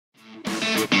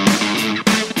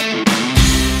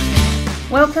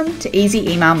Welcome to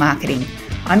Easy Email Marketing.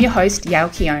 I'm your host,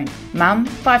 Yahoo, mum,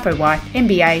 FIFO wife,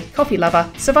 MBA, coffee lover,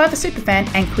 survivor superfan,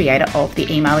 and creator of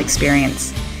the email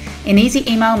experience. In Easy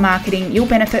Email Marketing, you'll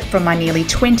benefit from my nearly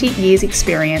 20 years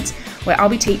experience, where I'll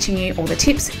be teaching you all the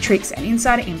tips, tricks, and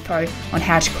insider info on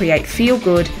how to create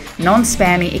feel-good,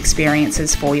 non-spammy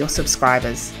experiences for your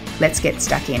subscribers. Let's get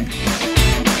stuck in.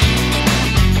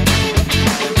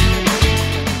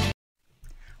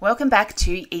 Welcome back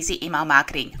to Easy Email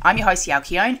Marketing. I'm your host,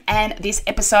 Yahoo, and this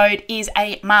episode is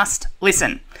a must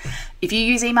listen. If you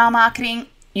use email marketing,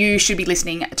 you should be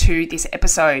listening to this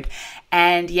episode.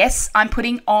 And yes, I'm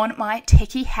putting on my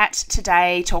techie hat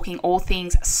today, talking all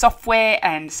things software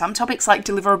and some topics like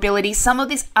deliverability, some of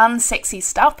this unsexy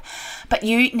stuff, but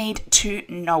you need to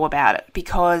know about it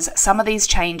because some of these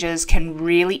changes can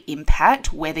really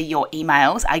impact whether your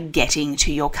emails are getting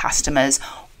to your customers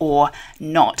or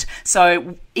not.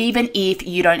 So even if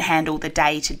you don't handle the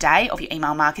day-to-day of your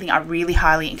email marketing, I really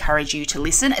highly encourage you to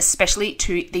listen, especially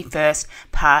to the first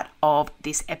part of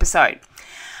this episode.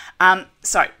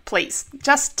 So please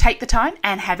just take the time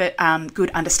and have a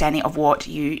good understanding of what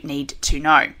you need to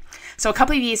know. So a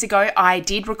couple of years ago, I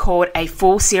did record a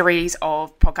full series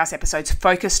of podcast episodes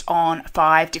focused on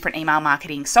 5 different email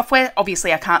marketing software.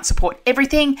 Obviously, I can't support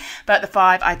everything, but the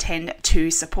 5 I tend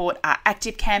to support are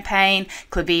ActiveCampaign,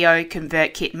 Klaviyo,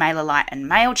 ConvertKit, MailerLite, and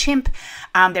MailChimp.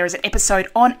 There is an episode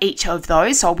on each of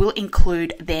those, so I will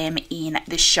include them in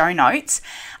the show notes.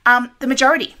 The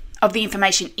majority of the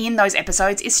information in those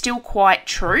episodes is still quite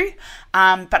true.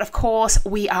 But of course,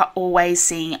 we are always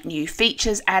seeing new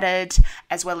features added,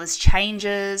 as well as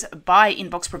changes by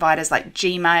inbox providers like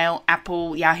Gmail,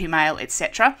 Apple, Yahoo Mail,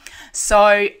 etc.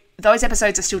 So those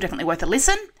episodes are still definitely worth a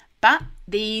listen, but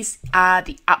these are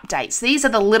the updates. These are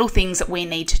the little things that we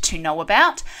need to know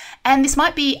about. And this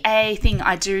might be a thing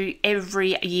I do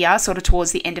every year, sort of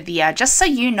towards the end of the year, just so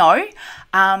you know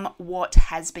what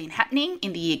has been happening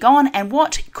in the year gone and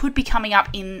what could be coming up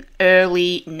in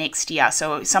early next year.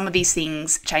 So some of these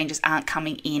changes aren't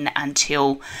coming in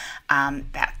until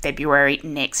about February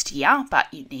next year,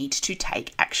 but you need to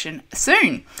take action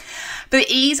soon. For the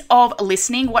ease of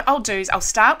listening, what I'll do is I'll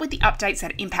start with the updates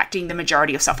that are impacting the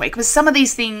majority of software, because some of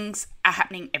these things are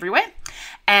happening everywhere.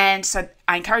 And so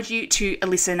I encourage you to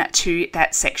listen to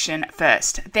that section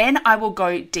first. Then I will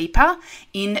go deeper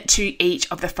into each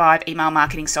of the 5 email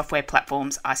marketing software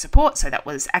platforms I support. So that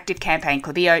was ActiveCampaign,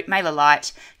 Klaviyo,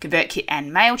 MailerLite, ConvertKit,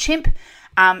 and MailChimp.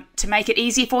 To make it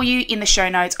easy for you, in the show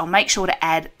notes, I'll make sure to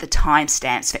add the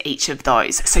timestamps for each of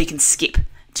those so you can skip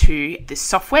to the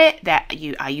software that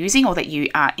you are using or that you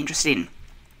are interested in.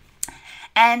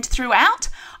 And throughout,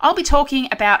 I'll be talking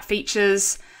about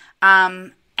features,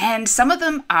 and some of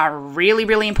them are really,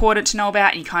 really important to know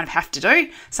about and you kind of have to do.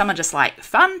 Some are just like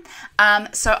fun.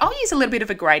 So I'll use a little bit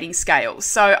of a grading scale.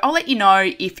 So I'll let you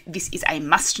know if this is a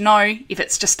must know, if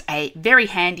it's just a very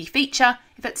handy feature,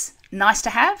 if it's nice to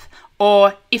have,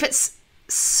 or if it's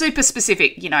super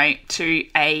specific, to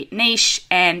a niche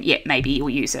and maybe you'll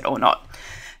use it or not.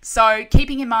 So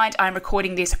keeping in mind, I'm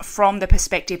recording this from the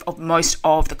perspective of most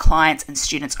of the clients and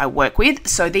students I work with.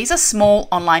 So these are small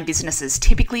online businesses,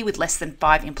 typically with less than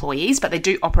 5 employees, but they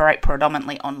do operate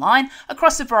predominantly online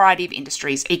across a variety of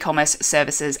industries, e-commerce,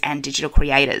 services, and digital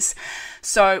creators.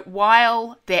 So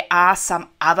while there are some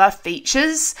other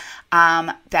features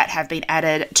that have been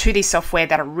added to this software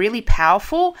that are really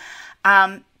powerful,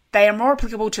 they are more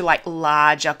applicable to like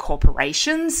larger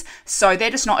corporations. So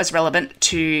they're just not as relevant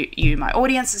to you, my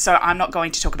audience. So I'm not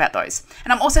going to talk about those.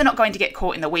 And I'm also not going to get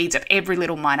caught in the weeds of every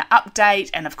little minor update.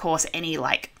 And of course, any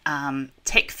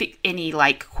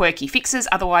quirky fixes.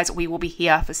 Otherwise we will be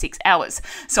here for 6 hours.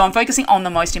 So I'm focusing on the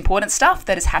most important stuff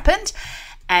that has happened.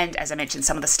 And as I mentioned,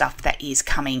 some of the stuff that is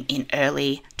coming in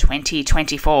early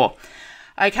 2024.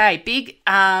 Okay, big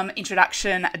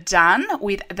introduction done.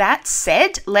 With that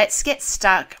said, let's get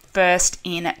stuck first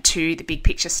into the big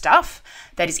picture stuff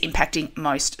that is impacting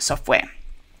most software.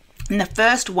 And the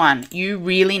first one you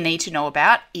really need to know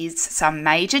about is some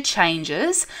major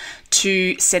changes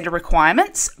to sender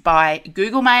requirements by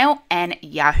Google Mail and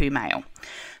Yahoo Mail.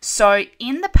 So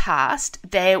in the past,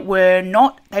 they were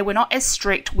not as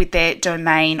strict with their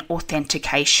domain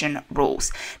authentication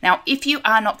rules. Now, if you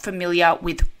are not familiar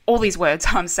with all these words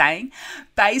I'm saying.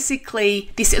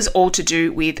 Basically, this is all to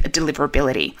do with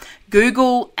deliverability.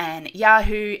 Google and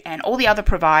Yahoo and all the other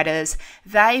providers,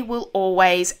 they will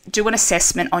always do an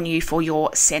assessment on you for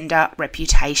your sender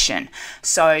reputation.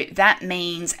 So that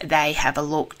means they have a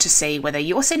look to see whether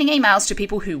you're sending emails to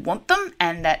people who want them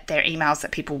and that they're emails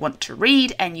that people want to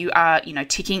read and you are,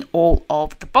 ticking all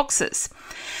of the boxes.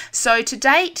 So to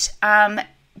date,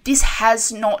 this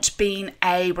has not been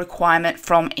a requirement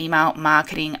from email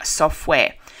marketing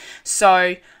software.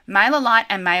 So MailerLite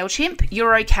and MailChimp,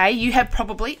 you're okay. You have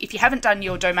probably, if you haven't done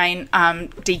your domain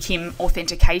DKIM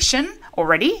authentication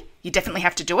already, you definitely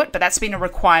have to do it, but that's been a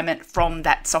requirement from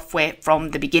that software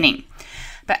from the beginning.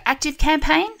 But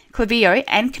ActiveCampaign, Klaviyo,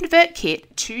 and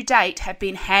ConvertKit to date have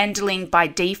been handling by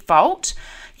default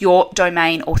your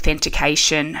domain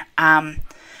authentication.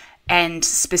 And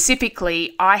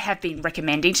specifically, I have been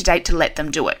recommending to date to let them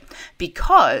do it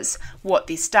because what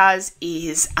this does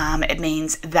is it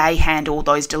means they handle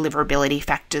those deliverability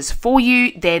factors for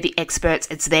you. They're the experts.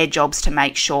 It's their jobs to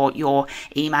make sure your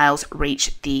emails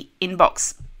reach the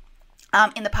inbox.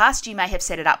 In the past, you may have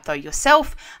set it up though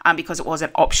yourself because it was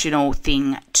an optional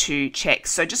thing to check.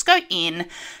 So just go in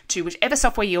to whichever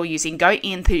software you're using, go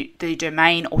into the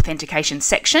domain authentication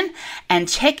section and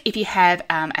check if you have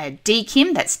a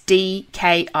DKIM, that's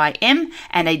DKIM,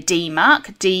 and a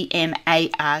DMARC,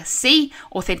 DMARC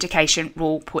authentication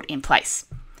rule put in place.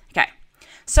 Okay,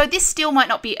 so this still might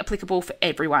not be applicable for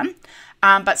everyone,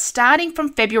 but starting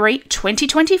from February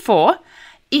 2024,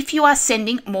 if you are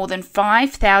sending more than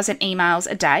 5,000 emails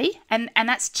a day, and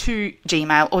that's to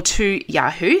Gmail or to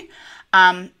Yahoo,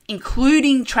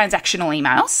 including transactional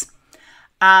emails,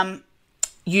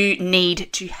 you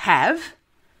need to have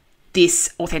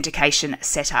this authentication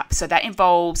set up. So that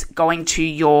involves going to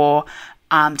your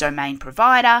domain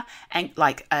provider and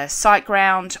like a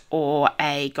SiteGround or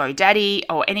a GoDaddy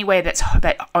or anywhere that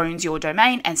owns your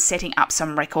domain and setting up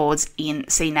some records in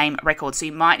CNAME records. So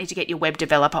you might need to get your web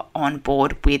developer on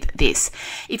board with this.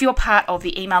 If you're part of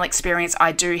the email experience,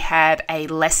 I do have a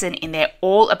lesson in there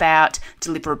all about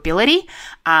deliverability.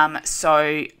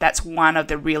 So that's one of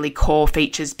the really core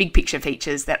features, big picture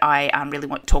features that I really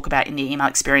want to talk about in the email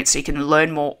experience. So you can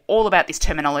learn more all about this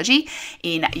terminology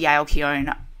in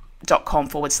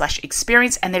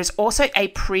yalekeown.com/experience. And there's also a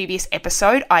previous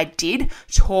episode I did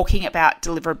talking about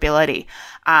deliverability,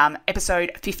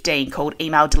 episode 15 called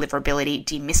Email Deliverability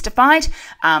Demystified.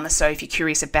 So if you're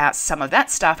curious about some of that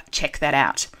stuff, check that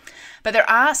out. But there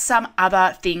are some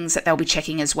other things that they'll be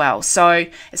checking as well. So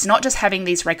it's not just having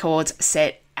these records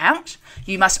set out.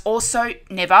 You must also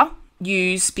never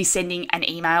be sending an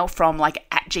email from like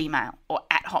at Gmail or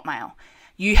at Hotmail.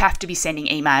 You have to be sending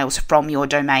emails from your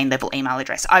domain level email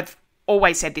address. I've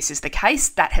always said this is the case.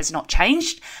 That has not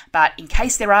changed. But in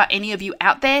case there are any of you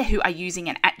out there who are using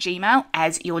an at Gmail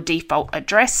as your default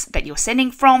address that you're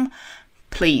sending from,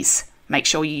 please make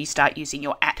sure you start using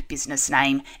your at business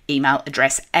name email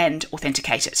address and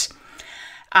authenticate it.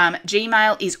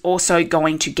 Gmail is also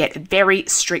going to get very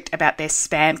strict about their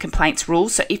spam complaints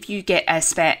rules. So if you get a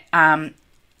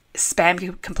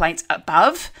spam complaints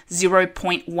above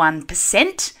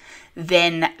 0.1%,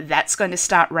 then that's going to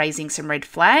start raising some red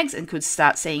flags and could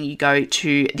start seeing you go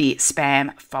to the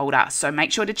spam folder. So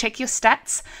make sure to check your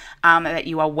stats that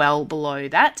you are well below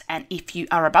that. And if you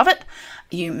are above it,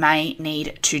 you may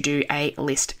need to do a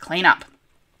list cleanup.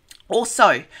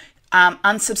 Also,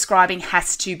 unsubscribing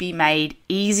has to be made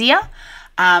easier.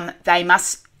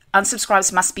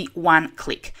 Unsubscribes must be one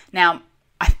click. Now,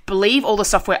 I believe all the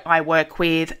software I work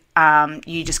with,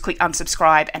 you just click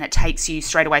unsubscribe and it takes you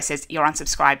straight away, says you're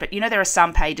unsubscribed. But there are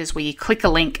some pages where you click a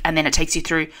link and then it takes you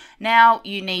through. Now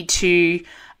you need to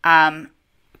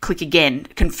click again,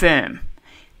 confirm.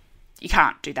 You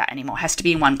can't do that anymore. It has to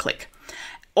be in one click.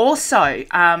 Also,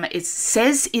 it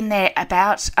says in there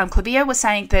about Klaviyo was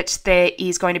saying that there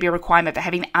is going to be a requirement for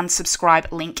having the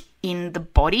unsubscribe link in the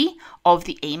body of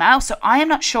the email. So I am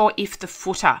not sure if the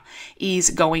footer is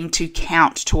going to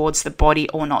count towards the body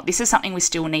or not. This is something we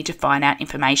still need to find out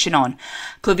information on.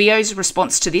 Klaviyo's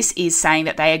response to this is saying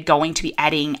that they are going to be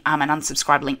adding an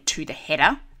unsubscribe link to the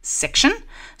header section.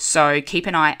 So keep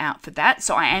an eye out for that.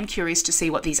 So I am curious to see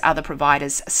what these other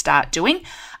providers start doing.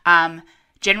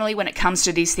 Generally, when it comes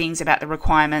to these things about the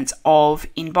requirements of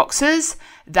inboxes,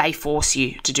 they force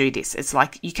you to do this. It's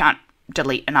like you can't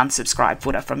delete an unsubscribe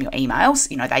footer from your emails.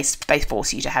 They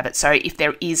force you to have it. So if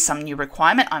there is some new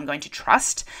requirement, I'm going to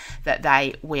trust that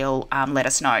they will let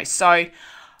us know. So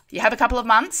you have a couple of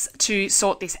months to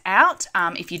sort this out.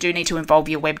 If you do need to involve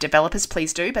your web developers,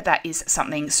 please do. But that is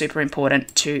something super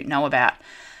important to know about.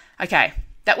 Okay.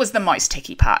 That was the most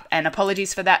techie part, and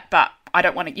apologies for that, but I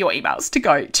don't want your emails to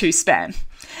go to spam.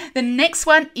 The next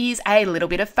one is a little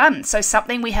bit of fun. So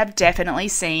something we have definitely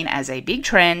seen as a big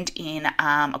trend in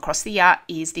across the year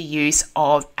is the use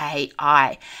of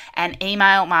AI. And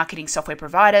email marketing software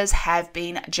providers have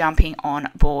been jumping on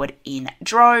board in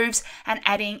droves and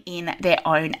adding in their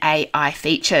own AI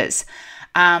features.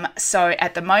 So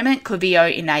at the moment,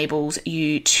 Klaviyo enables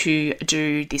you to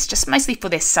do this just mostly for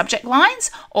their subject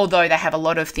lines, although they have a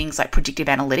lot of things like predictive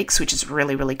analytics, which is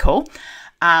really, really cool.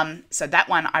 So that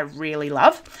one I really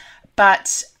love.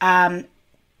 But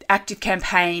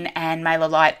ActiveCampaign and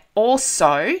MailerLite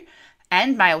also,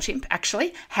 and MailChimp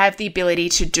actually, have the ability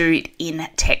to do it in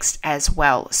text as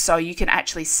well. So you can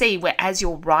actually see where as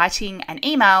you're writing an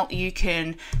email, you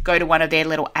can go to one of their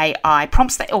little AI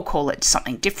prompts. They all call it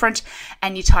something different.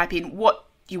 And you type in what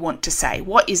you want to say.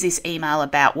 What is this email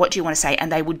about? What do you want to say?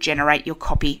 And they will generate your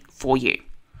copy for you.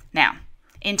 Now,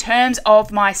 in terms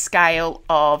of my scale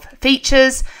of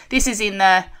features, this is in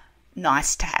the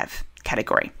nice to have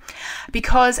category.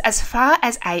 Because as far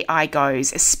as AI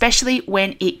goes, especially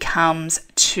when it comes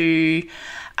to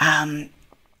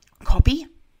copy,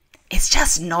 it's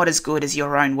just not as good as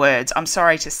your own words, I'm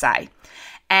sorry to say.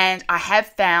 And I have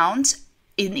found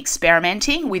in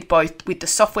experimenting with both with the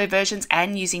software versions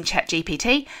and using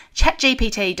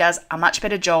ChatGPT does a much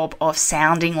better job of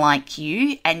sounding like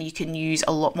you, and you can use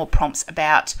a lot more prompts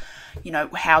about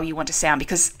how you want to sound,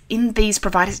 because in these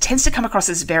providers it tends to come across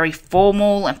as very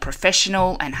formal and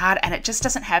professional and hard, and it just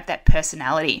doesn't have that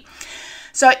personality.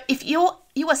 So if you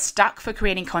are stuck for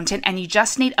creating content and you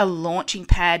just need a launching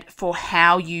pad for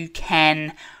how you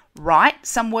can write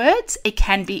some words,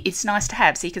 it's nice to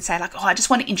have. So you can say like, I just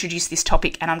want to introduce this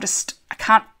topic and I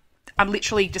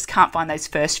literally just can't find those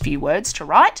first few words to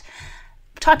write.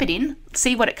 Type it in,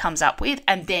 see what it comes up with,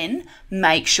 and then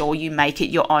make sure you make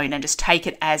it your own and just take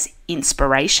it as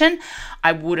inspiration.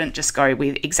 I wouldn't just go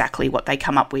with exactly what they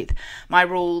come up with. My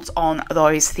rules on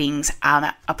those things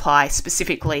apply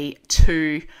specifically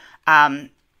to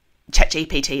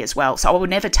ChatGPT as well. So I will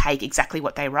never take exactly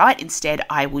what they write. Instead,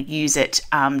 I will use it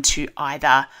to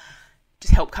either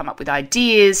just help come up with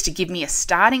ideas, to give me a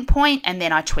starting point, and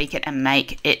then I tweak it and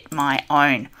make it my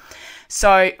own.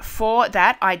 So for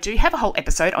that, I do have a whole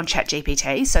episode on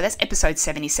ChatGPT. So that's episode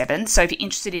 77. So if you're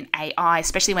interested in AI,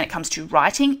 especially when it comes to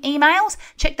writing emails,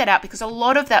 check that out, because a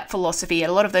lot of that philosophy and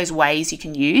a lot of those ways you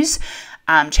can use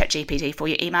ChatGPT for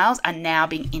your emails are now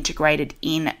being integrated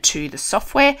into the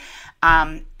software.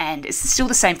 And it's still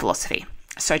the same philosophy.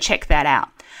 So check that out.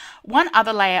 One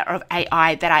other layer of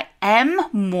AI that I am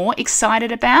more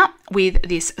excited about with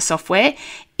this software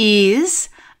is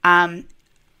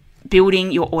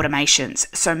building your automations.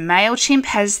 So MailChimp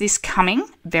has this coming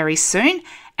very soon,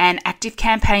 and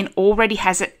ActiveCampaign already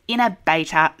has it in a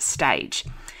beta stage.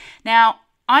 Now,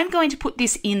 I'm going to put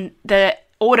this in the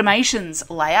automations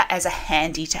layer as a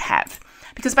handy to have,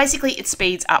 because basically it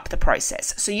speeds up the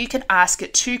process. So you can ask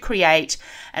it to create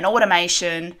an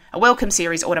automation, a welcome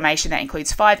series automation that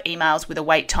includes 5 emails with a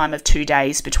wait time of 2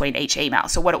 days between each email.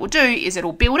 So what it will do is it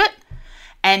will build it,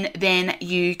 and then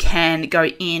you can go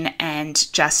in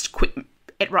and just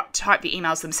type the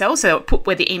emails themselves. So put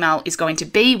where the email is going to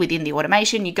be within the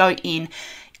automation. You go in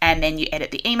and then you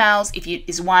edit the emails. If it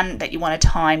is one that you want to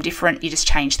time different, you just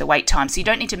change the wait time. So you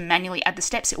don't need to manually add the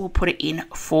steps. It will put it in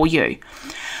for you.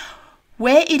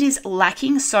 Where it is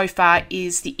lacking so far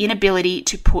is the inability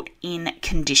to put in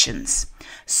conditions.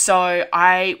 So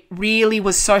I really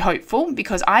was so hopeful,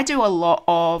 because I do a lot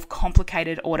of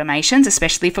complicated automations,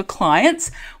 especially for clients,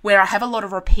 where I have a lot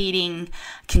of repeating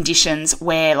conditions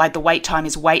where like the wait time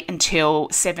is wait until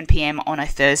 7 p.m. on a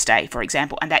Thursday, for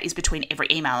example, and that is between every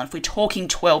email. And if we're talking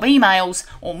 12 emails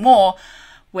or more,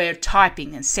 we're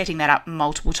typing and setting that up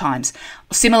multiple times.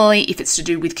 Similarly, if it's to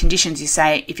do with conditions,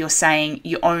 if you're saying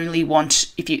you only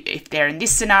want, if they're in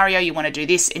this scenario, you want to do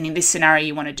this, and in this scenario,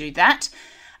 you want to do that,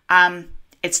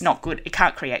 it's not good. It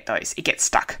can't create those. It gets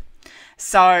stuck.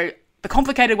 So the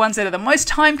complicated ones that are the most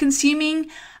time consuming,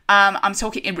 I'm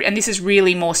talking, and this is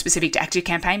really more specific to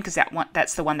ActiveCampaign, because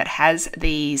that's the one that has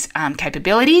these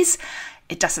capabilities.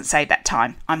 It doesn't save that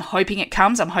time. I'm hoping it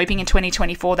comes. I'm hoping in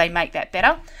 2024 they make that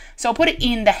better. So I'll put it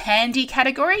in the handy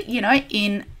category,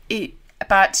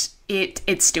 but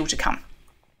it's still to come.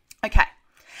 Okay.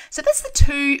 So that's the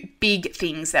 2 big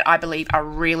things that I believe are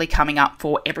really coming up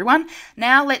for everyone.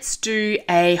 Now let's do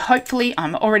hopefully,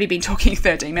 I'm already been talking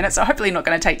 13 minutes, so hopefully not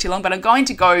going to take too long, but I'm going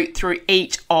to go through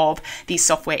each of these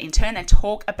software in turn and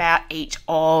talk about each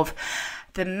of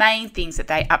the main things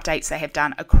updates they have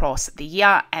done across the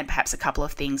year, and perhaps a couple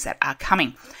of things that are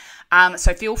coming.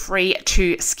 So feel free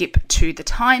to skip to the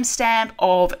timestamp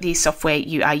of the software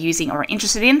you are using or are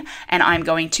interested in, and I'm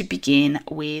going to begin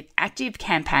with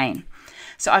ActiveCampaign.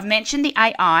 So I've mentioned the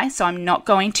AI, so I'm not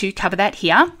going to cover that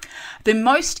here. The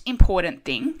most important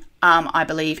thing I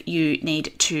believe you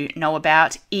need to know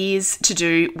about is to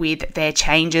do with their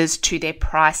changes to their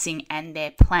pricing and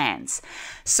their plans.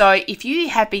 So if you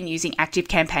have been using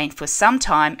ActiveCampaign for some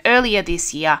time, earlier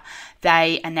this year,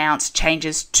 they announced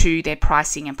changes to their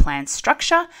pricing and plan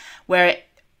structure, where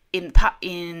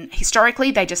in historically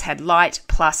they just had Light,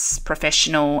 Plus,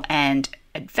 Professional, and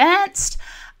Advanced.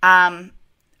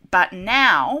 But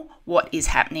now what is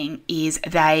happening is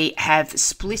they have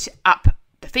split up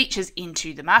the features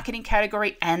into the marketing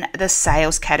category and the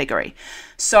sales category.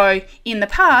 So in the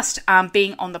past,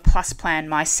 being on the Plus plan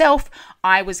myself,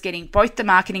 I was getting both the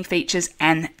marketing features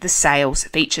and the sales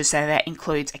features. So that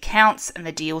includes accounts and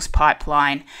the deals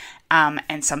pipeline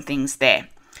and some things there.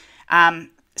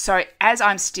 So as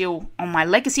I'm still on my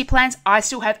legacy plans, I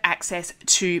still have access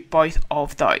to both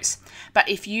of those. But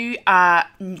if you are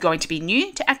going to be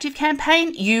new to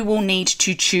ActiveCampaign, you will need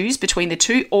to choose between the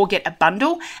two or get a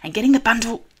bundle. And getting the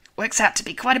bundle works out to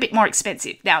be quite a bit more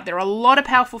expensive. Now, there are a lot of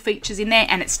powerful features in there,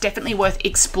 and it's definitely worth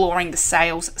exploring the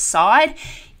sales side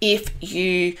if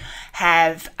you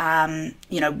have,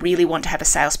 really want to have a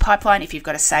sales pipeline, if you've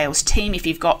got a sales team, if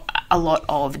you've got a lot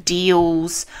of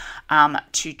deals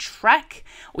to track,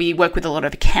 or you work with a lot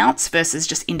of accounts versus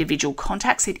just individual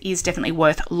contacts, it is definitely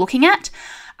worth looking at.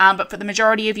 But for the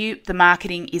majority of you, the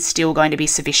marketing is still going to be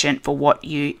sufficient for what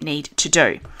you need to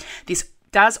do. This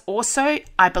does also,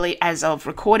 I believe, as of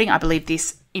recording, I believe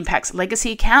this impacts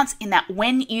legacy accounts in that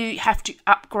when you have to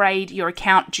upgrade your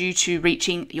account due to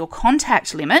reaching your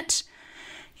contact limit,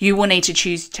 you will need to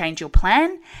change your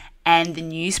plan, and the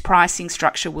new pricing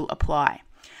structure will apply.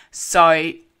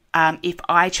 So if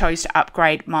I chose to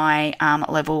upgrade my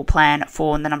level plan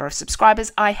for the number of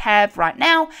subscribers I have right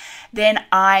now, then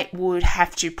I would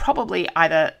have to probably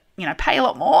either pay a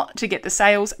lot more to get the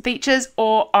sales features,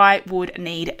 or I would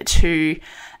need to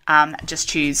just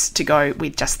choose to go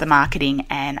with just the marketing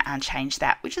and change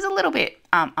that, which is a little bit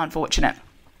unfortunate.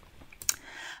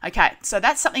 Okay, so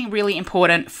that's something really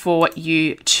important for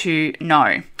you to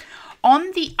know.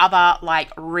 On the other,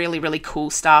 really, really cool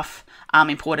stuff,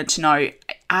 important to know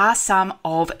are some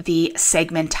of the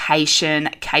segmentation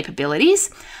capabilities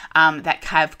that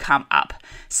have come up.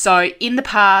 So in the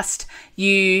past,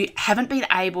 you haven't been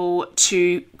able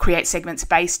to create segments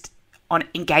based on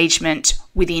engagement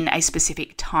within a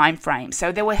specific time frame.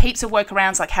 So there were heaps of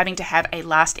workarounds, like having to have a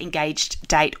last engaged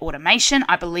date automation.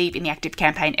 I believe in the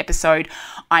ActiveCampaign episode,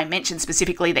 I mentioned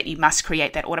specifically that you must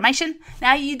create that automation.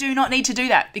 Now you do not need to do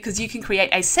that, because you can create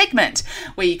a segment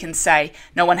where you can say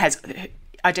no one has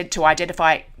to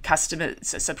identify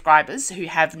subscribers who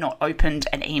have not opened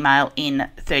an email in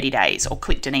 30 days or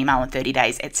clicked an email in 30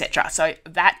 days, etc. So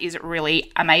that is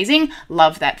really amazing.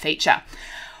 Love that feature.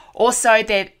 Also,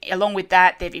 along with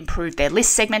that, they've improved their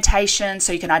list segmentation,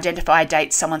 so you can identify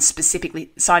dates someone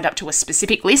specifically signed up to a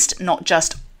specific list, not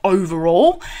just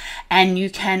overall. And you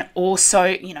can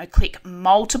also, click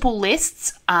multiple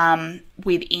lists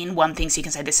within one thing. So you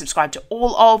can say they're subscribed to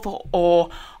all of, or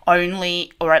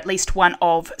only, or at least one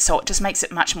of. So it just makes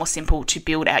it much more simple to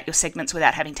build out your segments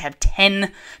without having to have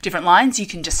 10 different lines. You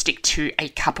can just stick to a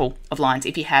couple of lines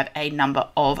if you have a number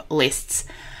of lists.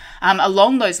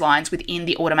 Along those lines, within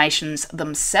the automations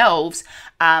themselves,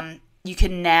 you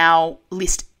can now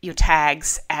list your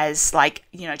tags as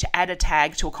to add a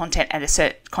tag to a contact at a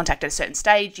certain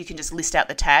stage. You can just list out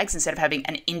the tags instead of having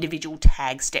an individual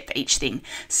tag step for each thing,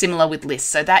 similar with lists.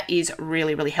 So that is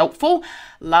really, really helpful.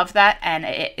 Love that, and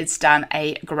it's done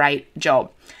a great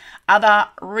job. Other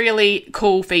really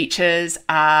cool features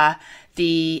are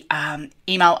the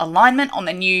email alignment on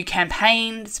the new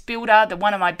campaigns builder.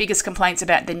 One of my biggest complaints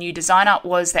about the new designer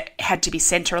was that it had to be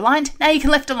center aligned. Now you can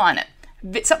left align it.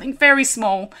 It's something very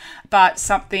small, but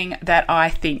something that I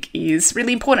think is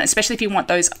really important, especially if you want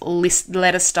those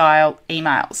letter style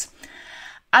emails.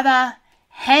 Other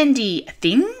handy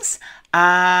things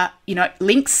are,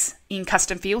 links in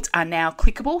custom fields are now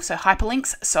clickable, so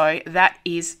hyperlinks. So that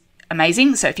is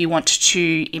amazing. So if you want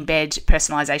to embed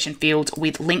personalization fields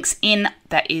with links in,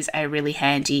 that is a really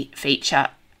handy feature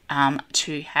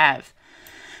to have.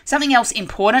 Something else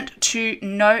important to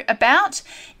know about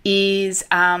is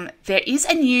there is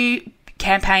a new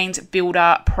campaigns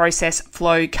builder process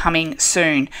flow coming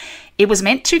soon. It was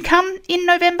meant to come in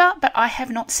November, but I have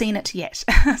not seen it yet.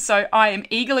 So I am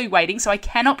eagerly waiting. So I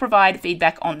cannot provide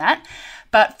feedback on that.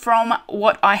 But from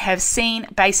what I have seen,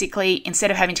 basically,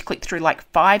 instead of having to click through like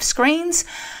 5 screens,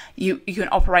 you can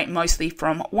operate mostly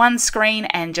from one screen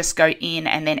and just go in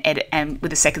and then edit and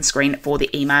with a second screen for the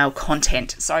email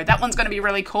content. So that one's going to be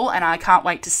really cool, and I can't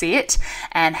wait to see it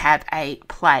and have a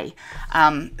play.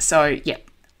 So yeah,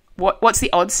 what's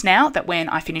the odds now that when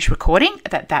I finish recording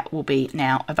that will be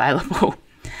now available?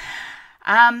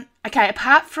 Okay,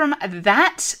 apart from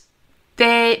that,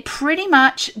 they're pretty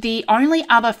much the only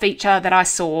other feature that I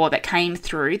saw that came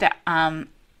through that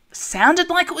sounded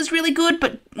like it was really good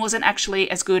but wasn't actually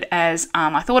as good as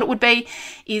I thought it would be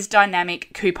is dynamic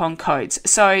coupon codes.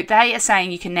 So they are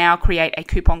saying you can now create a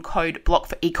coupon code block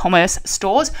for e-commerce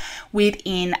stores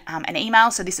within an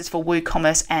email. So this is for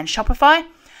WooCommerce and Shopify.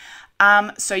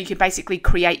 So you can basically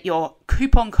create your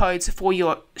coupon codes for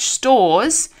your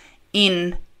stores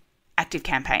in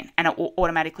ActiveCampaign, and it will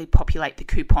automatically populate the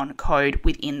coupon code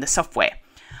within the software.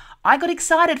 I got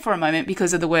excited for a moment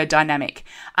because of the word dynamic,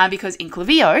 because in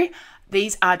Klaviyo,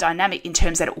 these are dynamic in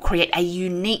terms that it will create a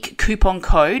unique coupon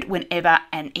code whenever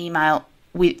an email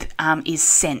with is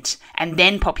sent, and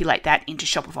then populate that into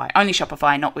Shopify. Only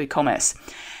Shopify, not WooCommerce.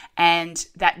 And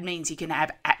that means you can have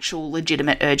actual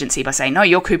legitimate urgency by saying, no,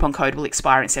 your coupon code will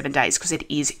expire in 7 days because it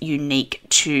is unique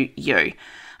to you.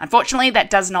 Unfortunately,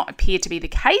 that does not appear to be the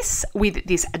case with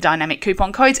this dynamic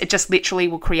coupon codes. It just literally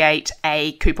will create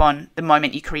a coupon the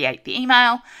moment you create the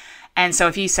email. And so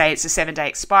if you say it's a 7-day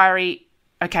expiry,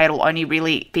 okay, it'll only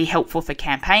really be helpful for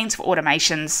campaigns. For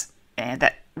automations,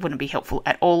 that wouldn't be helpful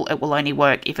at all. It will only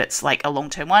work if it's like a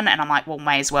long-term one. And I'm like, well,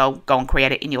 may as well go and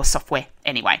create it in your software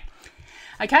anyway.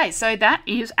 Okay, so that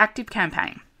is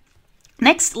ActiveCampaign.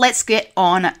 Next, let's get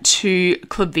on to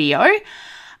Klaviyo.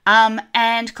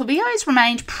 And Klaviyo has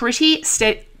remained pretty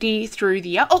steady through the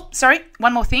year. Oh, sorry,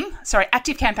 one more thing. Sorry,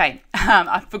 ActiveCampaign.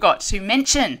 I forgot to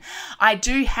mention, I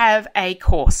do have a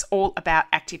course all about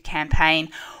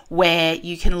ActiveCampaign where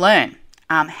you can learn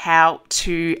how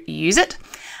to use it.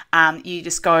 You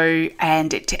just go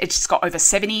and it's got over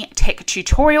 70 tech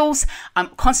tutorials. I'm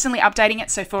constantly updating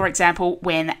it. So for example,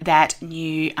 when that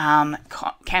new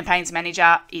campaigns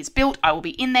manager is built, I will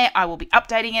be in there. I will be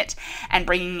updating it and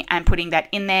bringing and putting that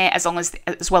in there as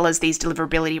well as these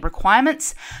deliverability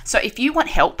requirements. So if you want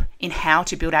help in how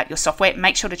to build out your software,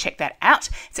 make sure to check that out.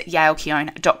 It's at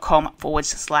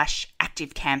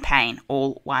yaelkeown.com/ActiveCampaign,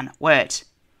 all one word.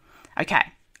 Okay,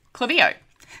 Klaviyo.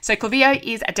 So Klaviyo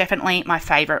is definitely my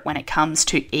favorite when it comes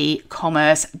to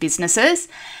e-commerce businesses,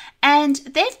 and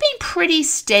they've been pretty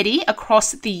steady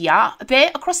across the year.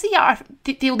 I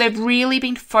feel they've really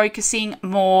been focusing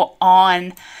more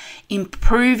on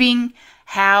improving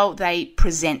how they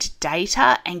present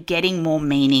data and getting more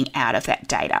meaning out of that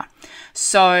data.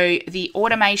 So the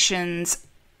automations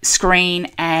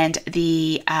screen and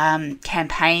the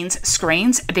campaigns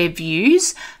screens, their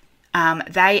views,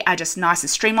 they are just nice and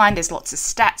streamlined. There's lots of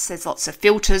stats, there's lots of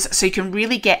filters, so you can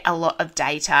really get a lot of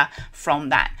data from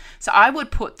that. So I would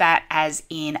put that as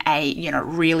in a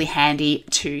really handy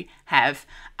to have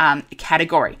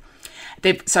category.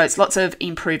 So it's lots of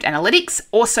improved analytics.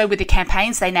 Also with the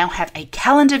campaigns, they now have a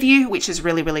calendar view, which is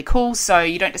really, really cool. So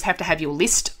you don't just have to have your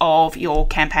list of your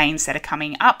campaigns that are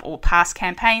coming up or past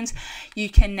campaigns. You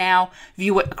can now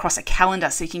view it across a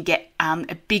calendar, so you can get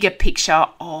a bigger picture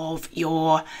of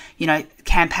your,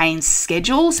 campaign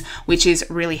schedules, which is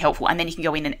really helpful. And then you can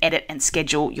go in and edit and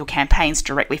schedule your campaigns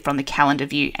directly from the calendar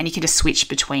view, and you can just switch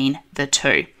between the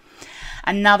two.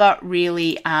 Another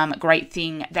really great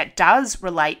thing that does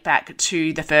relate back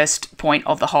to the first point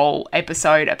of the whole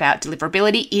episode about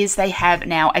deliverability is they have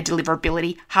now a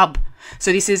deliverability hub.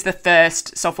 So this is the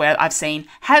first software I've seen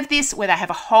have this, where they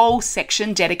have a whole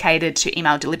section dedicated to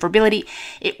email deliverability.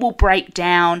 It will break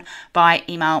down by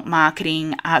email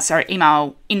marketing,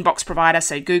 email inbox provider,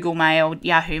 so Google Mail,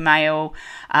 Yahoo Mail,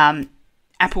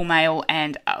 Apple Mail,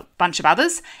 and a bunch of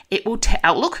others. It will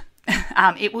Outlook.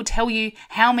 It will tell you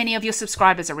how many of your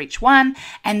subscribers are each one,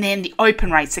 and then the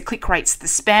open rates, the click rates, the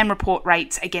spam report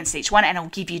rates against each one, and it'll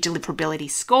give you deliverability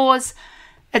scores.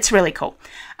 It's really cool.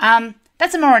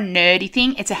 That's a more nerdy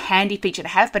thing. It's a handy feature to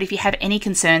have, but if you have any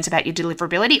concerns about your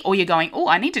deliverability, or you're going,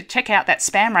 I need to check out that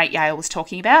spam rate Yael was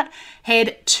talking about,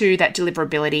 head to that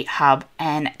deliverability hub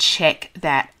and check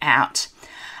that out.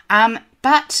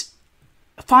 But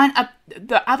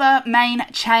the other main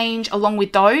change along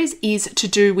with those is to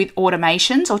do with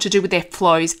automations, or to do with their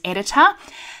flows editor.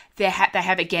 They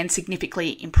have again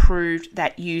significantly improved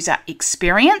that user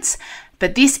experience,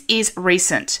 but this is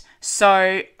recent.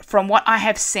 So from what I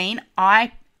have seen,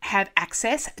 I have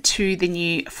access to the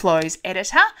new flows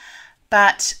editor,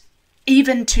 but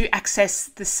even to access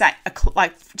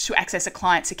to access a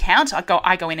client's account,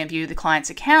 I go in and view the client's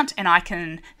account, and I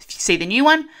can see the new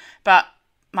one, but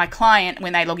my client,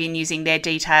 when they log in using their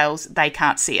details, they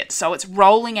can't see it. So it's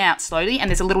rolling out slowly, and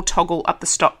there's a little toggle at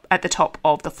the top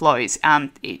of the flows that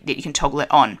you can toggle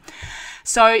it on.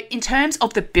 So in terms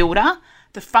of the builder,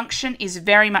 the function is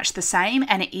very much the same,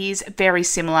 and it is very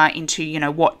similar into,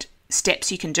 what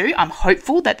steps you can do. I'm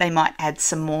hopeful that they might add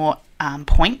some more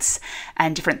points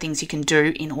and different things you can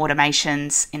do in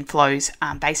automations and flows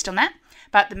based on that.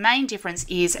 But the main difference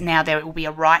is now there will be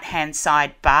a right-hand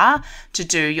side bar to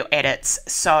do your edits.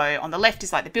 So on the left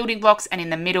is like the building blocks, and in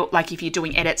the middle, like if you're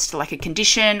doing edits to like a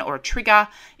condition or a trigger,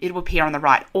 it will appear on the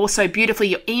right. Also, beautifully,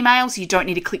 your emails, you don't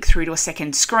need to click through to a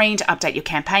second screen to update your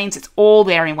campaigns. It's all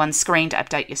there in one screen to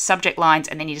update your subject lines,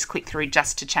 and then you just click through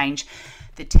just to change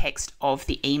the text of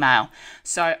the email.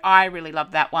 So I really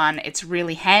love that one. It's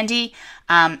really handy,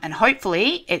 and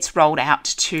hopefully it's rolled out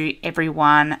to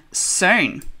everyone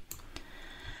soon.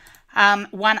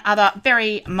 One other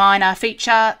very minor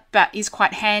feature but is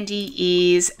quite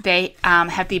handy is they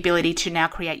have the ability to now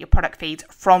create your product feeds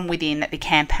from within the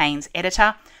campaigns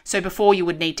editor. So before, you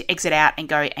would need to exit out and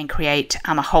go and create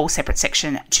a whole separate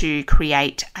section to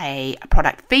create a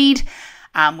product feed,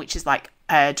 which is like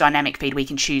a dynamic feed where you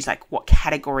can choose like what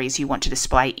categories you want to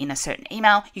display in a certain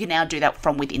email. You can now do that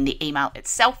from within the email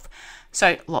itself.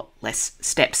 So a lot less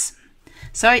steps.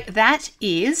 So that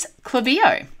is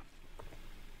Klaviyo.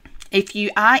 If you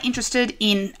are interested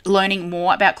in learning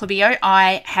more about Klaviyo,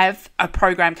 I have a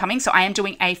program coming. So I am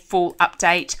doing a full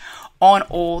update on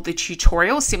all the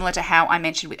tutorials, similar to how I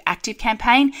mentioned with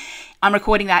ActiveCampaign. I'm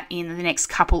recording that in the next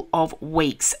couple of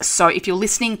weeks. So if you're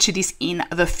listening to this in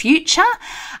the future,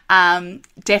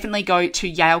 definitely go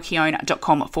to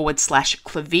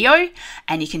yaelkeown.com/Klaviyo,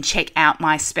 and you can check out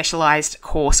my specialized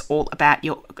course all about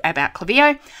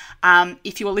Klaviyo.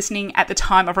 If you are listening at the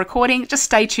time of recording, just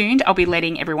stay tuned. I'll be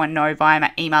letting everyone know via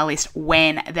my email list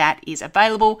when that is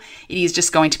available. It is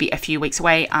just going to be a few weeks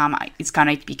away. It's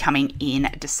going to be coming in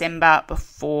December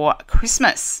before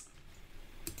Christmas.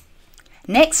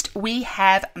 Next, we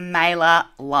have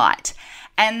MailerLite.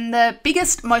 And the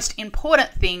biggest, most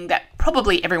important thing that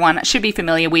probably everyone should be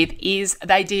familiar with is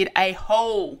they did a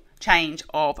whole change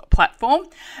of platform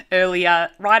earlier,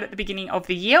 right at the beginning of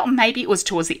the year, or maybe it was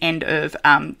towards the end of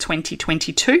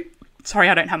 2022. Sorry,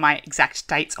 I don't have my exact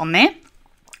dates on there.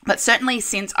 But certainly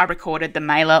since I recorded the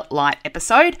MailerLite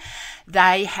episode,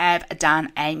 they have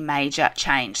done a major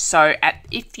change. So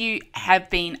if you have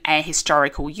been a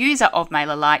historical user of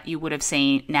MailerLite, you would have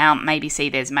seen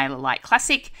there's MailerLite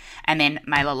Classic and then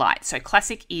MailerLite. So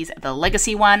Classic is the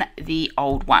legacy one, the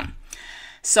old one.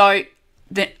 So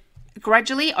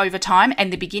gradually over time,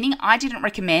 and the beginning, I didn't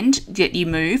recommend that you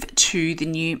move to the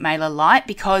new MailerLite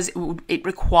because it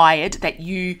required that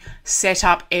you set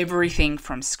up everything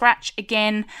from scratch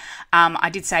again. I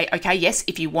did say, okay, yes,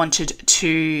 if you wanted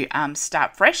to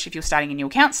start fresh, if you're starting a new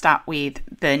account, start with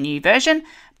the new version,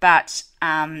 but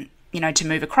to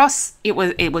move across, it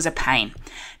was a pain.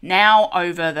 Now,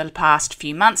 over the past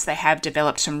few months, they have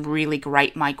developed some really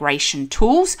great migration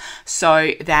tools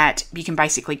so that you can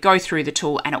basically go through the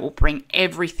tool and it will bring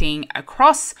everything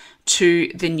across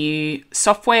to the new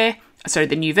software, so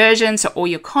the new version, so all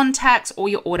your contacts, all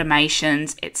your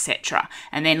automations, etc.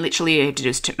 And then literally you have to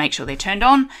just make sure they're turned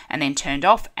on and then turned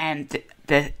off, and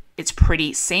it's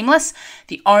pretty seamless.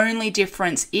 The only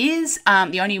difference is,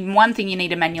 the only one thing you need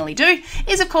to manually do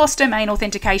is, of course, domain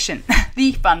authentication,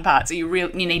 the fun part. So you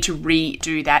need to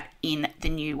redo that in the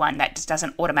new one. That just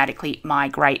doesn't automatically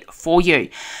migrate for you.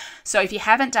 So if you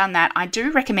haven't done that, I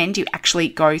do recommend you actually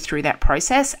go through that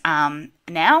process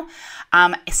now,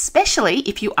 especially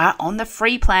if you are on the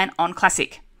free plan on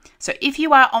Classic. So if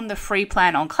you are on the free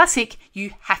plan on Classic,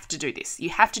 you have to do this.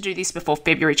 You have to do this before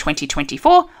February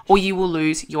 2024 or you will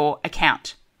lose your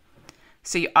account.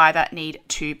 So you either need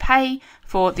to pay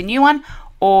for the new one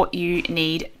or you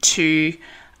need to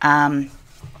pay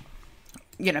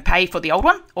for the old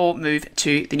one or move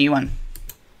to the new one.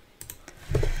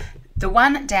 The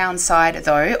one downside,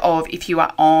 though, of if you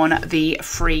are on the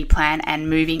free plan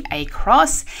and moving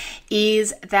across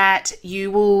is that you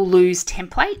will lose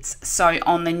templates. So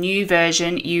on the new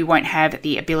version, you won't have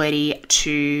the ability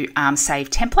to save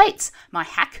templates. My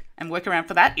hack and workaround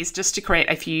for that is just to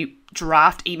create a few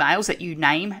draft emails that you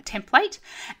name template,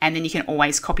 and then you can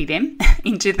always copy them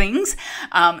into things.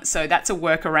 So that's a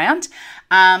workaround.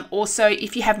 Also,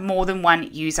 if you have more than one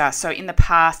user, so in the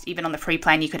past, even on the free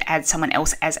plan, you could add someone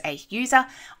else as a user.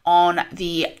 On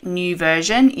the new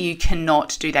version, you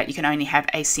cannot do that. You can only have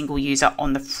a single user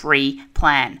on the free free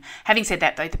plan. Having said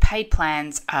that though, the paid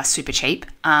plans are super cheap,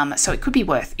 so it could be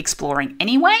worth exploring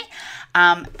anyway.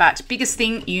 But biggest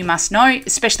thing you must know,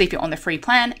 especially if you're on the free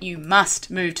plan, you must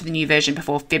move to the new version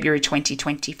before February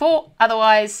 2024.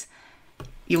 Otherwise,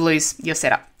 you'll lose your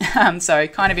setup. So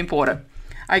kind of important.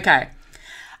 Okay.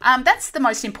 That's the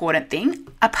most important thing.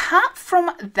 Apart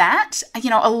from that,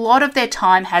 a lot of their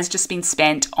time has just been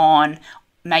spent on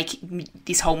making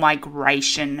this whole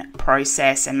migration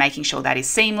process and making sure that is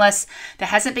seamless. There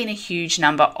hasn't been a huge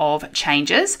number of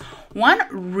changes. One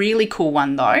really cool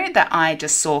one though that I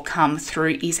just saw come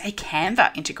through is a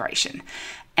Canva integration.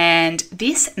 And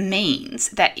this means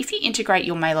that if you integrate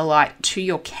your MailerLite to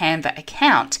your Canva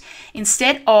account,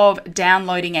 instead of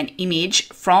downloading an image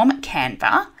from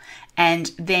Canva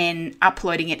and then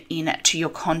uploading it into your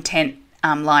content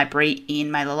library in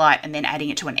MailerLite and then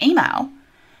adding it to an email,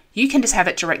 you can just have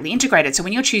it directly integrated. So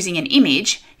when you're choosing an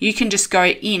image, you can just go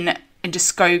in and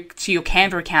just go to your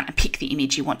Canva account and pick the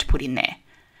image you want to put in there.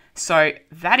 So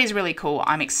that is really cool.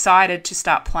 I'm excited to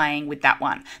start playing with that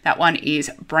one. That one is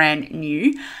brand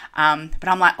new. But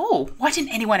I'm like, oh, why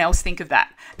didn't anyone else think of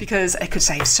that? Because it could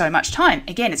save so much time.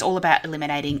 Again, it's all about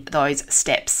eliminating those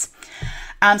steps.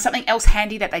 Something else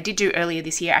handy that they did do earlier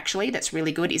this year, actually, that's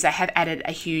really good, is they have added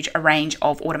a huge range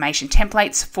of automation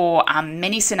templates for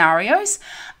many scenarios,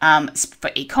 for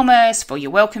e-commerce, for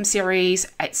your welcome series,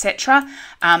 etc.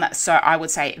 So I would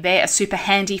say they're a super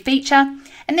handy feature.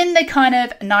 And then they kind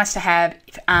of nice to have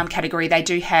category. They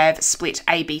do have split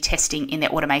A/B testing in their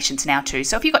automations now too.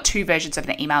 So if you've got two versions of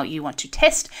an email you want to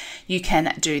test, you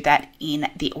can do that in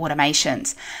the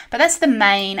automations. But that's the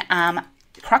main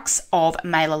crux of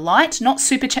MailerLite. Not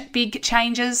super big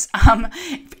changes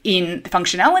in the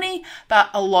functionality,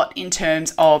 but a lot in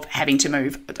terms of having to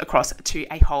move across to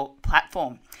a whole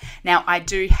platform. Now, I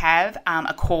do have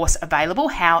a course available,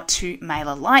 How to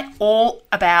MailerLite, all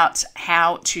about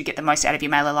how to get the most out of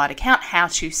your MailerLite account, how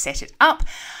to set it up,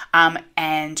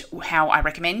 and how I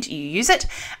recommend you use it.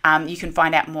 You can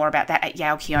find out more about that at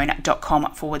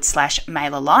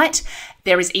yaokeone.com/MailerLite.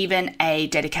 There is even a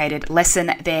dedicated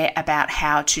lesson there about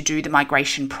how to do the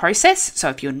migration process. So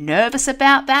if you're nervous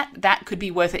about that, that could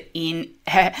be worth it in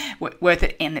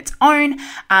its own.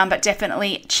 But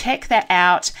definitely check that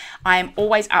out. I am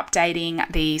always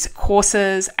updating these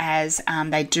courses as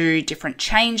they do different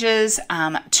changes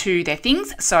to their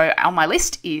things. So on my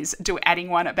list is adding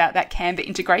one about that Canva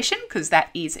integration, because that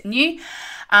is new.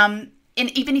 And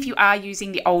even if you are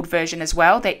using the old version as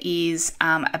well, there is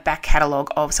a back catalogue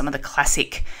of some of the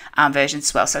classic versions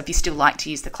as well. So if you still like to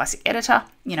use the classic editor,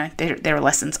 there are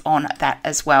lessons on that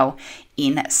as well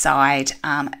inside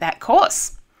that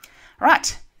course. All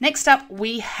right, next up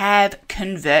we have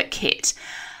ConvertKit.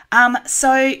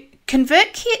 So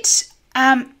ConvertKit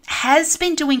has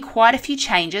been doing quite a few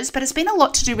changes, but it's been a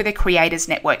lot to do with their creators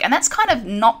network. And that's kind of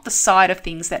not the side of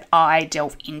things that I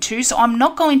delve into. So I'm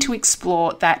not going to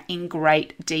explore that in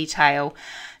great detail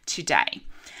today.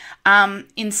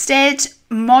 Instead,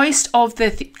 most of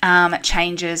the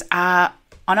changes are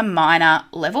on a minor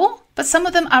level, but some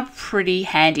of them are pretty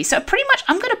handy. So pretty much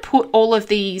I'm going to put all of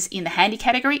these in the handy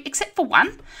category, except for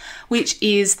one, which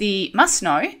is the must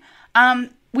know.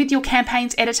 With your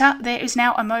campaigns editor, there is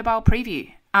now a mobile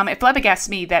preview. It flabbergasts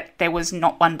me that there was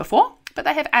not one before, but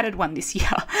they have added one this year.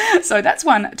 So that's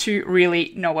one to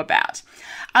really know about.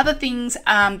 Other things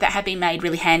that have been made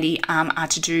really handy are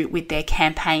to do with their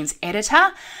campaigns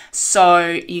editor.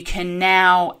 So you can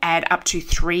now add up to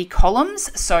 3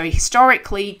 columns. So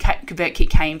historically, ConvertKit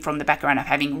came from the background of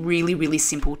having really, really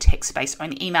simple text-based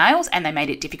only emails, and they made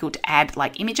it difficult to add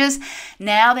like images.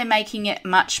 Now they're making it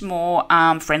much more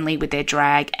friendly with their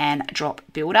drag and drop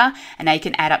builder, and they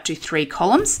can add up to 3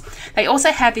 columns. They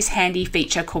also have this handy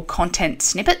feature called content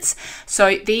snippets.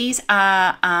 So these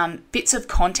are bits of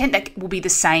content that will be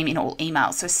the same in all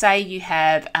emails. So say you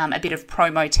have a bit of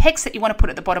promo text that you want to put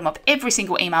at the bottom of every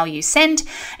single email you send,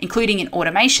 including in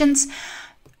automations.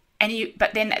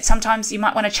 But then sometimes you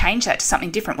might want to change that to something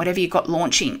different, whatever you've got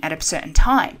launching at a certain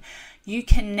time. You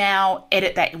can now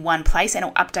edit that in one place and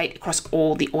it'll update across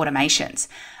all the automations.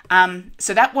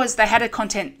 So they had a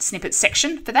content snippet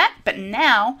section for that, but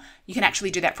now you can actually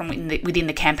do that from within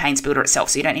the campaigns builder itself.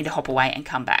 So you don't need to hop away and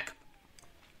come back.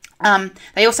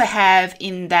 They also have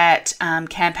in that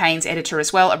campaigns editor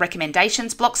as well a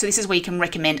recommendations block. So this is where you can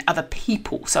recommend other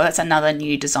people. So that's another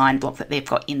new design block that they've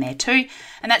got in there too.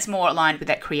 And that's more aligned with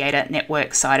that creator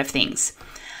network side of things.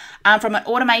 From an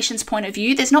automations point of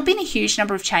view, there's not been a huge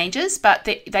number of changes, but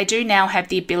they do now have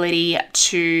the ability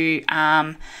to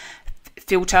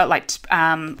filter,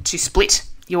 to split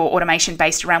your automation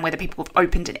based around whether people have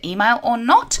opened an email or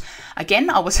not. Again,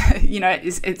 I was,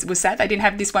 it was sad they didn't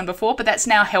have this one before, but that's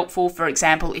now helpful. For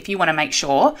example, if you want to make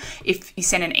sure if you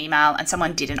send an email and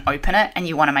someone didn't open it and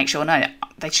you want to make sure, no,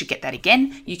 they should get that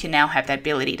again, you can now have the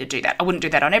ability to do that. I wouldn't do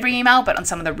that on every email, but on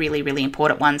some of the really, really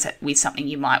important ones with something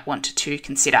you might want to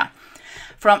consider.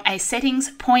 From a settings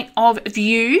point of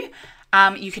view,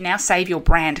 you can now save your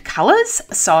brand colors,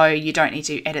 so you don't need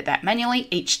to edit that manually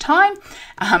each time.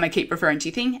 I keep referring to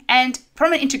your thing. And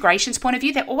from an integrations point of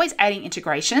view, they're always adding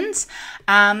integrations,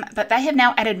 but they have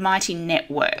now added Mighty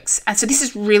Networks. And so this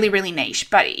is really, really niche,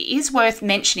 but it is worth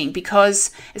mentioning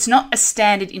because it's not a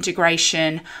standard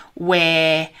integration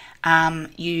where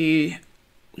you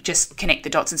just connect the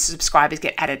dots and subscribers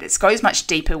get added. It goes much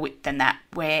deeper than that,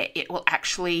 where it will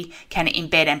actually can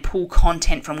embed and pull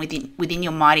content from within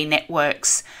your Mighty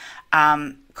Networks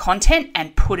content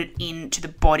and put it into the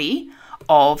body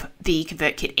of the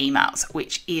ConvertKit emails,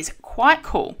 which is quite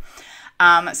cool.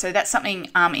 So that's something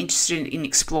I'm interested in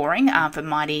exploring for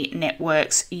Mighty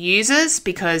Networks users,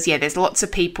 because there's lots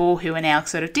of people who are now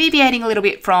sort of deviating a little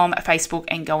bit from Facebook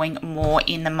and going more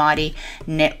in the Mighty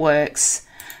Networks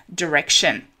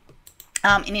direction.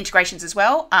 In integrations as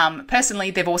well, personally,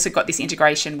 they've also got this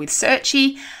integration with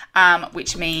Searchy,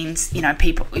 which means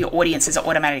your audiences are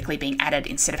automatically being added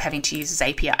instead of having to use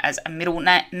Zapier as a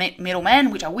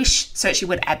middleman, which I wish Searchy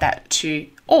would add that to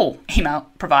all email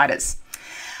providers.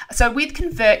 So with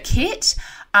ConvertKit,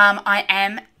 I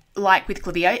am, like with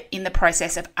Klaviyo, in the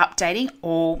process of updating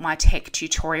all my tech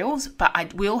tutorials, but I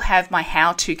will have my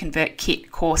How to ConvertKit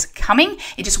course coming.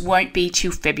 It just won't be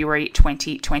till February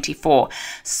 2024.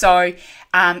 So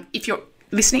if you're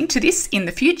listening to this in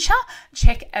the future,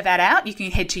 check that out. You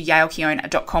can head to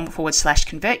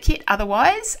yaelkeown.com/ConvertKit.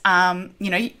 Otherwise,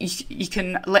 you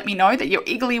can let me know that you're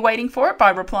eagerly waiting for it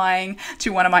by replying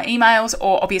to one of my emails,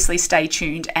 or obviously stay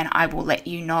tuned and I will let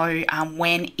you know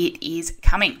when it is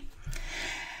coming.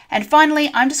 And finally,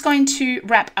 I'm just going to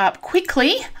wrap up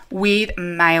quickly with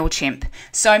MailChimp.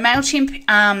 So MailChimp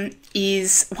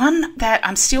is one that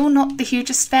I'm still not the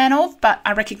hugest fan of, but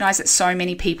I recognize that so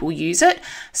many people use it.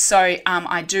 So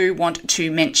I do want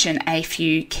to mention a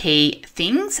few key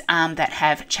things that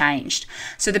have changed.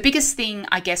 So the biggest thing,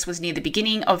 I guess, was near the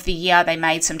beginning of the year, they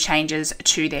made some changes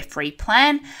to their free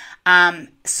plan.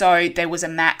 So there was a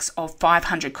max of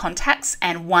 500 contacts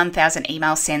and 1,000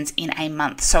 email sends in a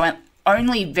month. So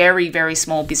only very, very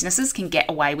small businesses can get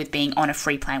away with being on a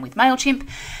free plan with MailChimp.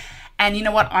 And you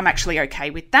know what? I'm actually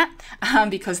okay with that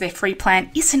because their free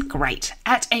plan isn't great.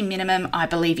 At a minimum, I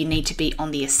believe you need to be on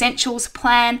the Essentials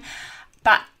plan.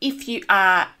 But if you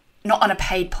are not on a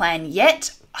paid plan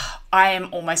yet, I am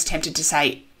almost tempted to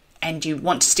say, and you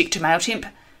want to stick to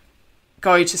MailChimp,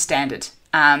 go to Standard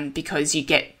because you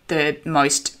get the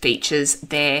most features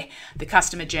there. The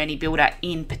customer journey builder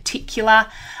in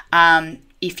particular.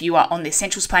 If you are on the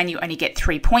Essentials plan, you only get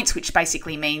 3 points, which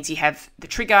basically means you have the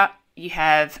trigger, you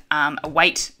have a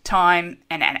wait time,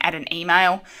 and add an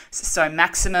email. So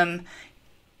maximum,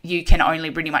 you can only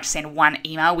pretty much send one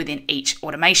email within each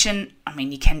automation. I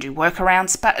mean, you can do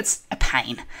workarounds, but it's a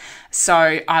pain.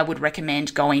 So I would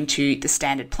recommend going to the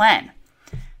Standard plan.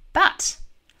 But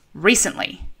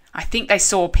recently, I think they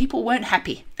saw people weren't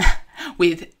happy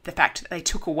with the fact that they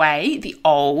took away the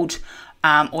old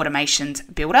automations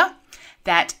builder.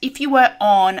 That if you were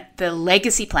on the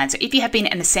legacy plan, so if you have been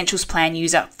an Essentials plan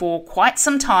user for quite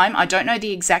some time, I don't know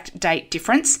the exact date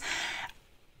difference,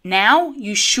 now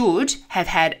you should have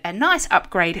had a nice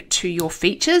upgrade to your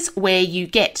features where you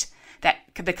get that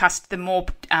the more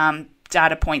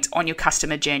data points on your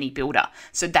customer journey builder.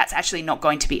 So that's actually not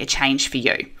going to be a change for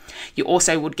you. You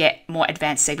also would get more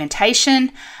advanced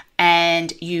segmentation,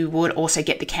 and you would also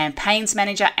get the campaigns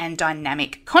manager and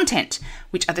dynamic content,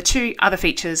 which are the two other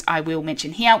features I will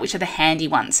mention here, which are the handy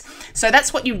ones. So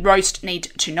that's what you most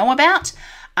need to know about.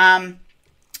 And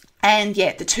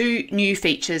the two new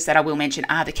features that I will mention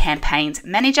are the campaigns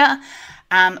manager,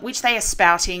 which they are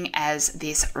spouting as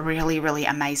this really, really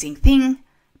amazing thing.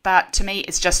 But to me,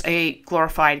 it's just a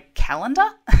glorified calendar.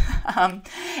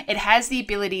 It has the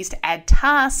abilities to add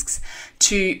tasks,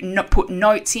 to put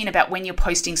notes in about when you're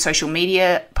posting social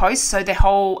media posts. So the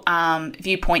whole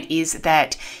viewpoint is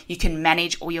that you can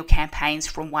manage all your campaigns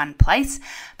from one place,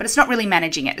 but it's not really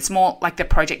managing it. It's more like the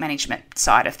project management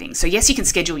side of things. So yes, you can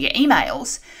schedule your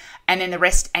emails, and then the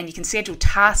rest, and you can schedule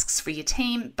tasks for your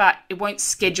team, but it won't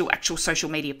schedule actual social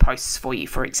media posts for you,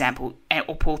 for example,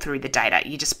 or pull through the data.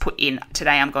 You just put in,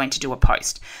 today I'm going to do a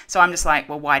post. So I'm just like,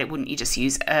 well, why wouldn't you just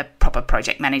use a proper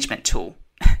project management tool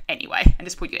anyway, and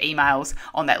just put your emails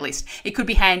on that list. It could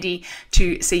be handy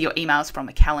to see your emails from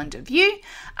a calendar view,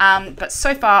 but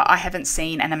so far I haven't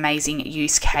seen an amazing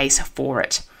use case for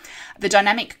it. The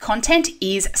dynamic content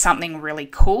is something really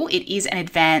cool. It is an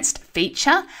advanced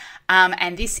feature,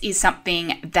 and this is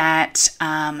something that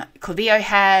Klaviyo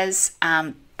has,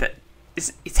 but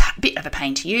it's a bit of a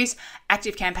pain to use.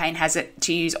 ActiveCampaign has it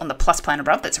to use on the Plus plan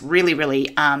above. That's really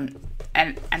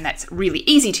and that's really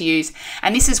easy to use.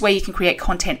 And this is where you can create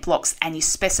content blocks and you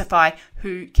specify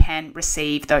who can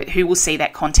receive, who will see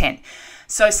that content.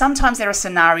 So sometimes there are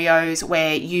scenarios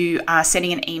where you are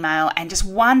sending an email and just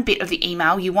one bit of the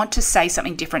email, you want to say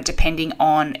something different depending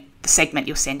on the segment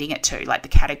you're sending it to, like the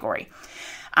category.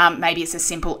 Maybe it's as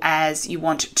simple as you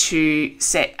want to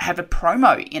have a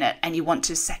promo in it and you want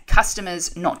to set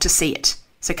customers not to see it.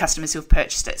 So customers who have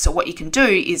purchased it. So what you can do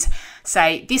is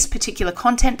say this particular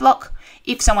content block,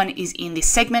 if someone is in this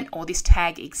segment or this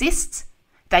tag exists,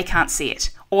 they can't see it,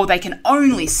 or they can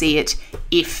only see it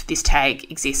if this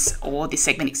tag exists or this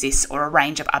segment exists or a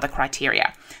range of other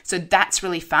criteria. So that's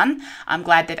really fun. I'm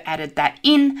glad they've added that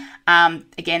in.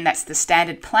 Again, that's the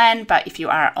standard plan, but if you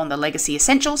are on the Legacy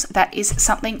Essentials, that is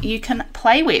something you can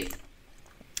play with.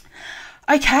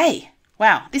 Okay.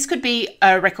 Wow, this could be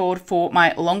a record for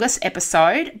my longest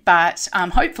episode, but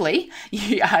hopefully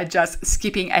you are just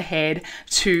skipping ahead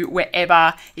to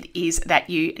wherever it is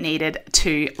that you needed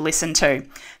to listen to.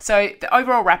 So the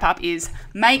overall wrap up is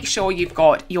make sure you've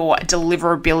got your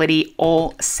deliverability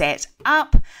all set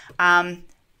up.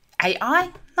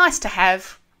 AI, nice to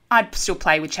have. I'd still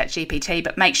play with ChatGPT,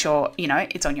 but make sure,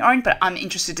 it's on your own. But I'm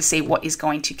interested to see what is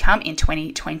going to come in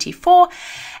 2024.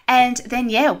 And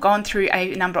then, I've gone through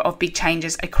a number of big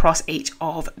changes across each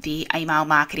of the email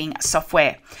marketing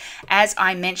software. As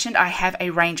I mentioned, I have a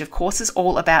range of courses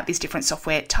all about these different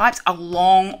software types,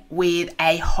 along with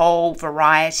a whole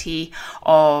variety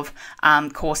of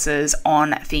courses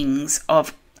on things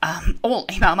of all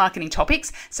email marketing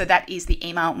topics. So that is the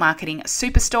Email Marketing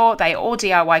Superstore. They are all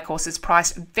DIY courses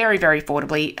priced very, very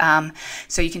affordably.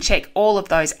 So you can check all of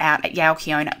those out at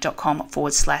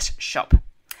yaokeone.com/shop.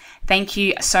 Thank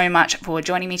you so much for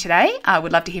joining me today. I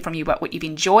would love to hear from you about what you've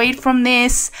enjoyed from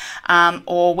this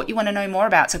or what you want to know more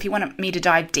about. So if you want me to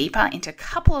dive deeper into a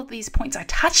couple of these points I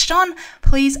touched on,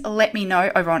 please let me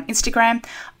know over on Instagram.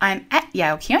 I'm at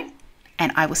yaokeone,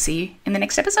 and I will see you in the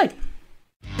next episode.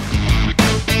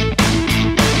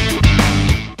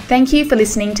 Thank you for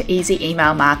listening to Easy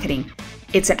Email Marketing.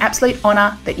 It's an absolute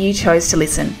honour that you chose to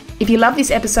listen. If you love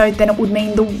this episode, then it would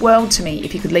mean the world to me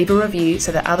if you could leave a review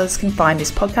so that others can find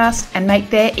this podcast and make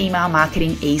their email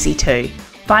marketing easy too.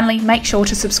 Finally, make sure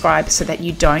to subscribe so that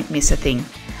you don't miss a thing.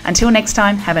 Until next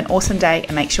time, have an awesome day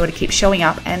and make sure to keep showing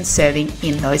up and serving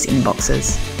in those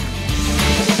inboxes.